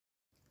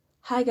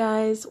Hi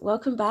guys,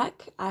 welcome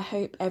back. I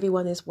hope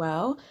everyone is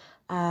well.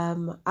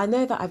 I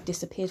know that I've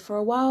disappeared for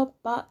a while,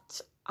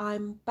 but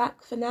I'm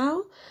back for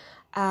now.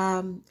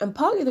 And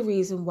partly the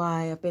reason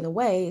why I've been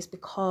away is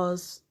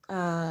because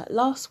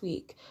last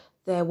week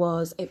there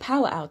was a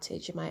power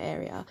outage in my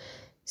area.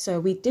 So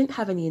we didn't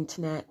have any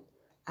internet.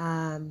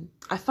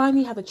 I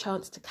finally had a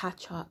chance to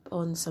catch up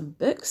on some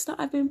books that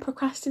I've been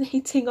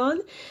procrastinating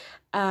on.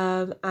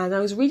 And I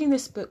was reading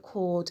this book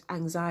called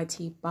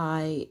Anxiety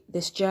by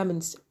this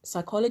German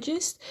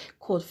psychologist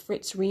called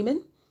Fritz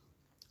Riemann.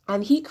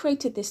 And he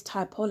created this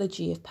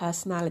typology of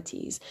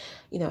personalities,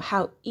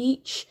 how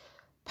each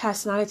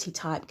personality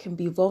type can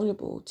be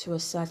vulnerable to a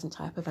certain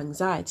type of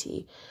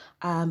anxiety.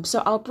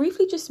 So I'll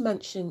briefly just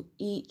mention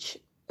each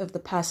of the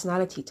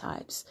personality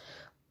types,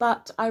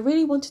 but I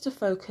really wanted to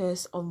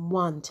focus on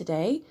one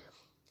today.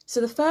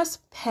 So the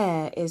first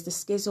pair is the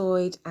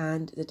schizoid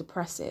and the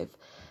depressive.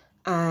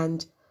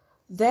 And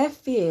their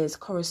fears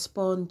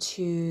correspond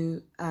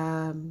to,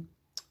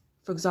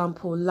 for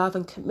example, love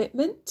and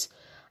commitment,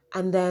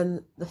 and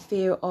then the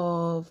fear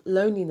of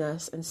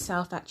loneliness and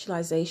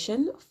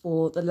self-actualization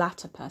for the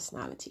latter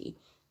personality.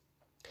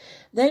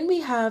 Then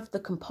we have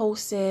the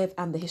compulsive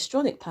and the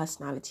histrionic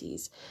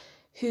personalities,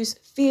 whose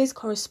fears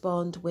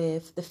correspond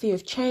with the fear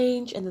of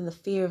change and then the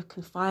fear of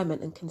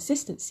confinement and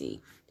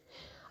consistency.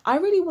 I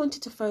really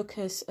wanted to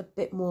focus a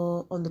bit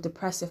more on the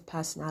depressive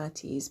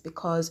personalities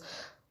because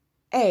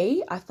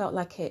I felt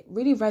like it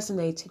really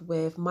resonated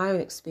with my own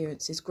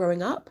experiences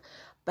growing up,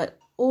 but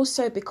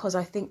also because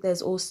I think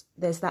there's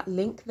that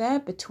link there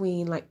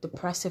between like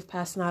depressive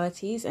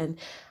personalities and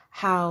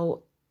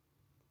how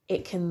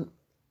it can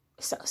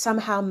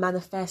somehow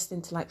manifest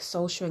into like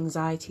social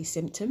anxiety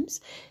symptoms,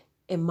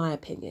 in my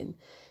opinion.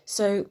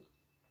 So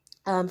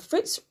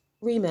Fritz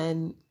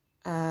Riemann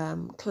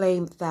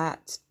claimed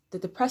that the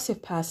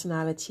depressive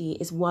personality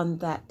is one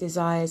that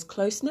desires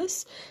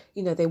closeness.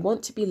 They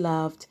want to be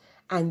loved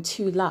and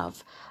to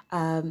love.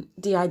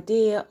 The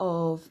idea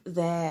of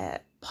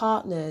their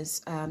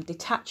partners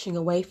detaching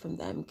away from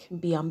them can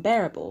be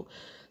unbearable.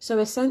 So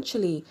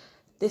essentially,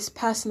 this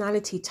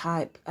personality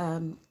type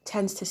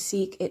tends to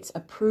seek its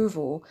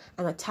approval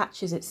and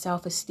attaches its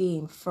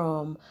self-esteem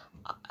from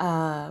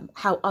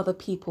how other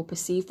people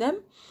perceive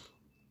them.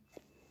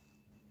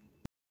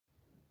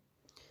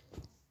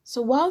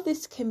 So while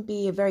this can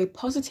be a very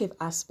positive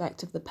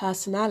aspect of the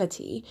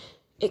personality,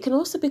 it can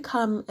also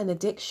become an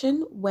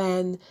addiction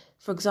when,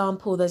 for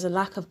example, there's a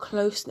lack of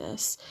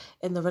closeness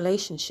in the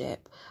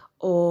relationship,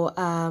 or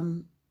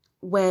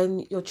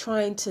when you're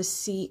trying to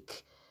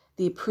seek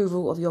the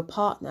approval of your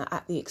partner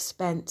at the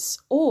expense,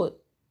 or,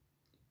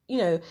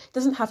 it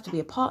doesn't have to be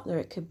a partner,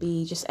 it could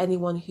be just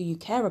anyone who you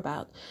care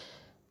about.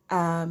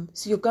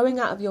 So you're going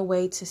out of your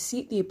way to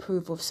seek the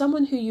approval of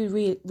someone who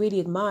you really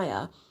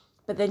admire,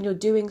 but then you're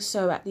doing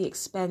so at the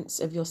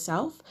expense of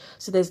yourself.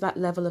 So there's that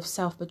level of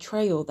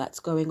self-betrayal that's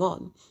going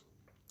on.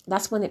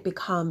 That's when it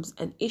becomes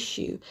an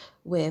issue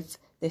with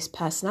this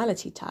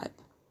personality type.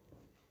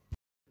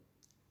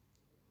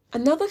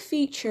 Another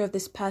feature of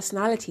this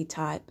personality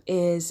type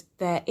is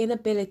their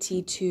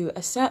inability to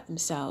assert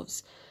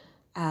themselves.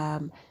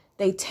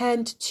 They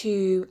tend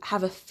to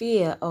have a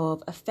fear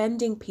of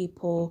offending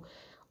people,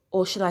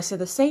 or should I say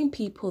the same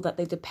people that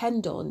they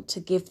depend on to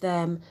give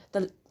them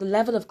the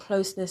level of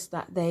closeness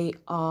that they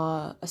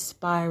are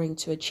aspiring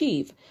to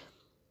achieve.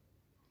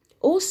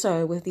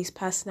 Also with these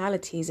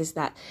personalities is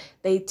that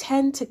they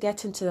tend to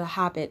get into the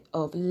habit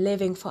of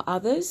living for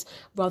others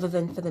rather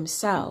than for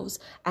themselves,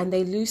 and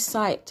they lose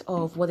sight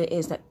of what it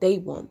is that they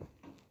want.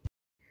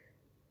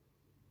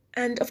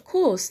 And of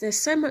course, there's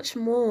so much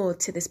more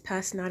to this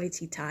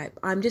personality type.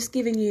 I'm just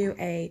giving you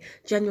a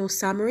general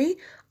summary.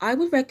 I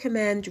would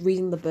recommend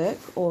reading the book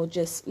or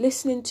just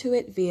listening to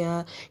it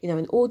via,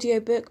 an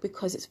audiobook,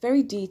 because it's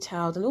very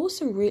detailed and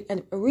also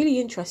a really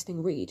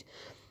interesting read.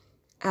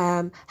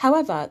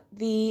 However,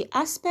 the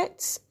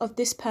aspects of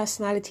this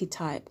personality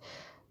type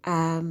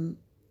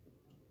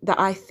that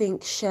I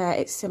think share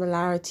its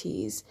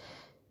similarities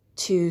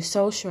to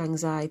social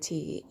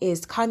anxiety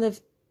is kind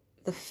of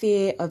the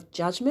fear of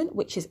judgment,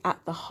 which is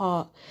at the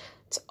heart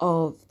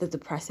of the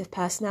depressive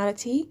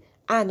personality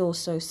and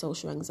also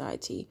social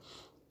anxiety.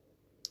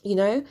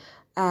 There's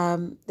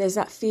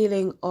that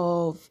feeling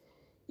of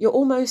you're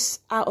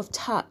almost out of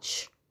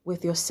touch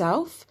with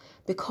yourself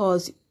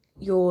because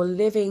you're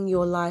living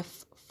your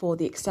life for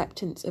the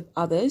acceptance of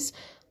others.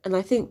 And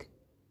I think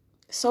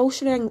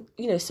socially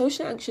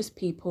anxious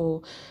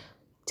people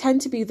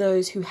tend to be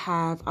those who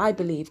have, I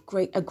believe,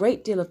 a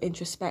great deal of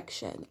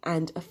introspection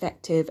and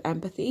effective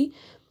empathy.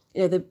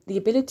 The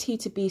ability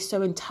to be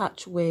so in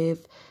touch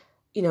with,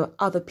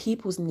 other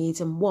people's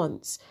needs and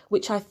wants,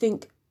 which I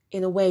think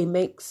in a way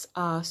makes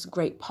us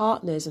great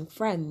partners and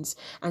friends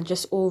and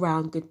just all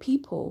round good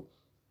people.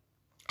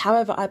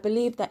 However, I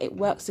believe that it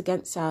works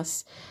against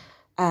us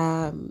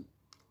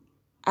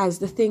as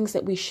the things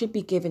that we should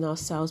be giving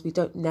ourselves, we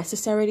don't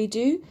necessarily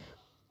do.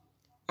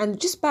 And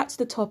just back to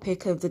the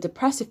topic of the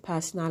depressive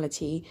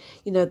personality,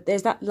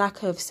 there's that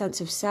lack of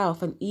sense of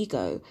self and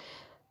ego.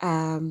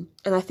 And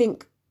I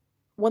think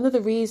one of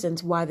the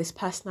reasons why this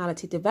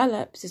personality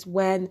develops is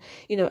when,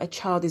 a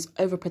child is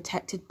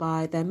overprotected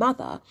by their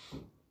mother.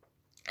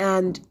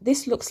 And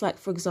this looks like,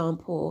 for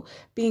example,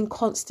 the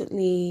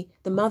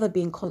mother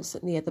being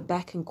constantly at the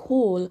beck and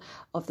call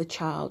of the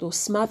child, or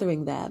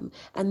smothering them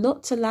and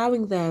not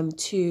allowing them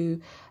to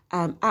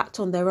act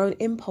on their own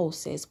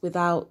impulses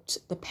without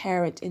the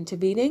parent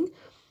intervening.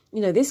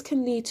 This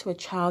can lead to a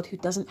child who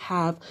doesn't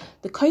have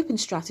the coping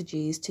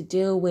strategies to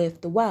deal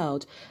with the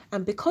world.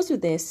 And because of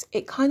this,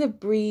 it kind of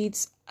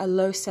breeds a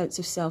low sense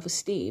of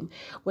self-esteem,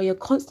 where you're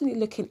constantly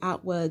looking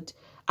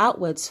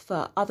outwards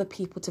for other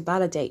people to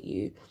validate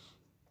you.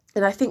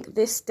 And I think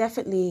this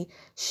definitely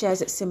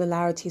shares its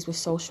similarities with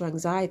social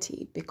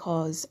anxiety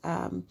because,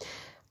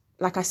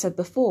 like I said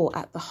before,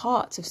 at the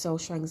heart of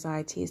social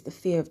anxiety is the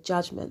fear of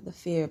judgment, the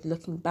fear of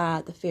looking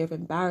bad, the fear of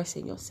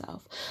embarrassing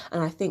yourself.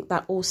 And I think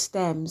that all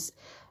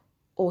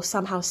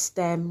somehow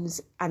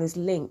stems and is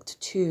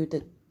linked to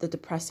the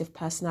depressive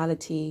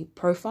personality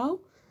profile.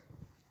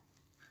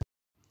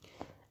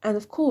 And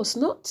of course,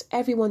 not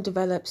everyone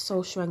develops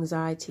social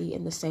anxiety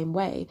in the same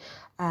way.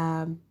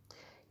 And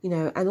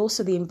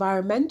also the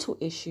environmental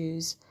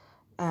issues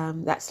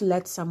that's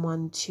led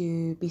someone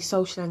to be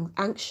socially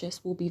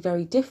anxious will be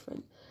very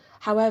different.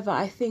 However,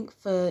 I think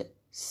for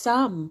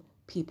some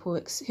people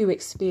who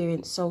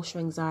experience social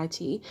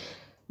anxiety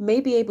may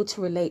be able to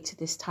relate to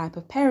this type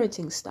of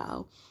parenting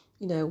style,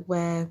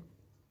 where,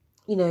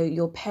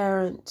 your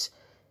parent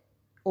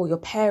or your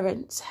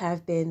parents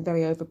have been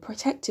very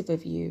overprotective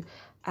of you.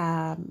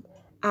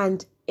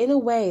 And in a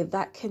way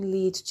that can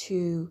lead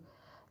to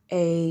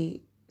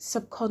a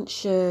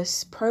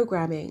subconscious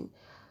programming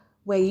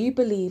where you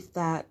believe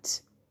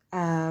that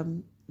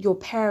your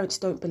parents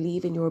don't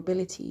believe in your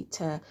ability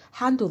to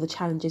handle the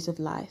challenges of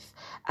life.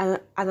 And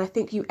I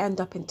think you end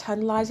up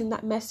internalizing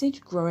that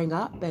message growing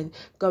up and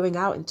going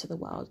out into the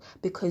world,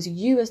 because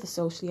you as the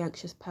socially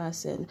anxious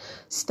person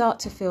start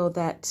to feel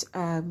that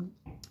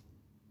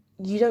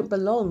you don't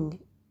belong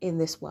in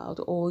this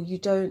world, or you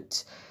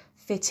don't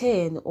fit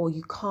in, or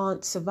you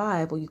can't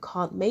survive, or you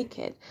can't make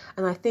it.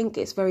 And I think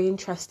it's very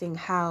interesting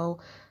how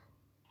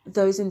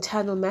those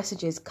internal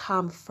messages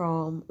come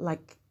from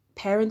like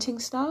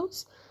parenting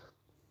styles.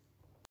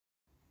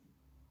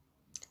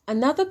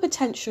 Another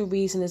potential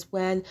reason is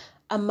when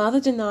a mother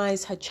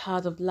denies her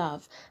child of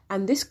love,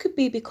 and this could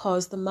be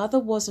because the mother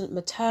wasn't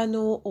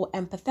maternal or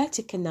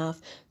empathetic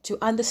enough to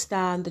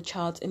understand the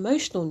child's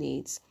emotional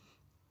needs.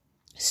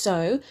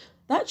 So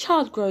that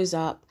child grows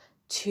up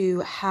to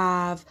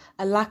have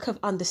a lack of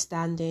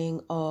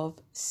understanding of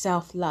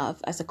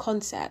self-love as a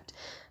concept.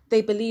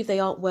 They believe they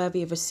aren't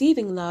worthy of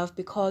receiving love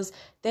because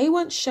they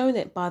weren't shown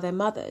it by their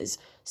mothers.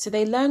 So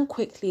they learn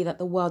quickly that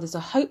the world is a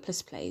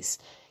hopeless place.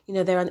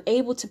 They're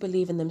unable to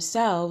believe in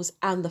themselves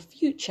and the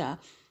future,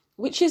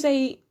 which is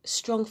a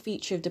strong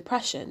feature of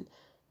depression.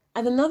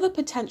 And another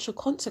potential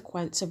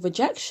consequence of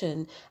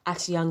rejection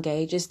at a young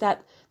age is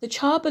that the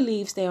child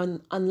believes they are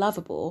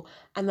unlovable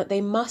and that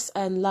they must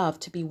earn love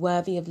to be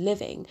worthy of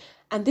living.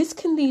 And this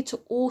can lead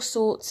to all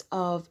sorts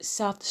of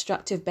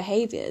self-destructive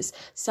behaviors,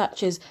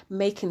 such as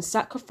making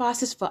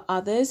sacrifices for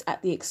others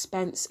at the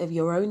expense of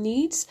your own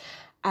needs.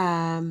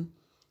 And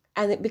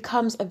it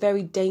becomes a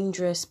very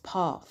dangerous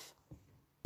path.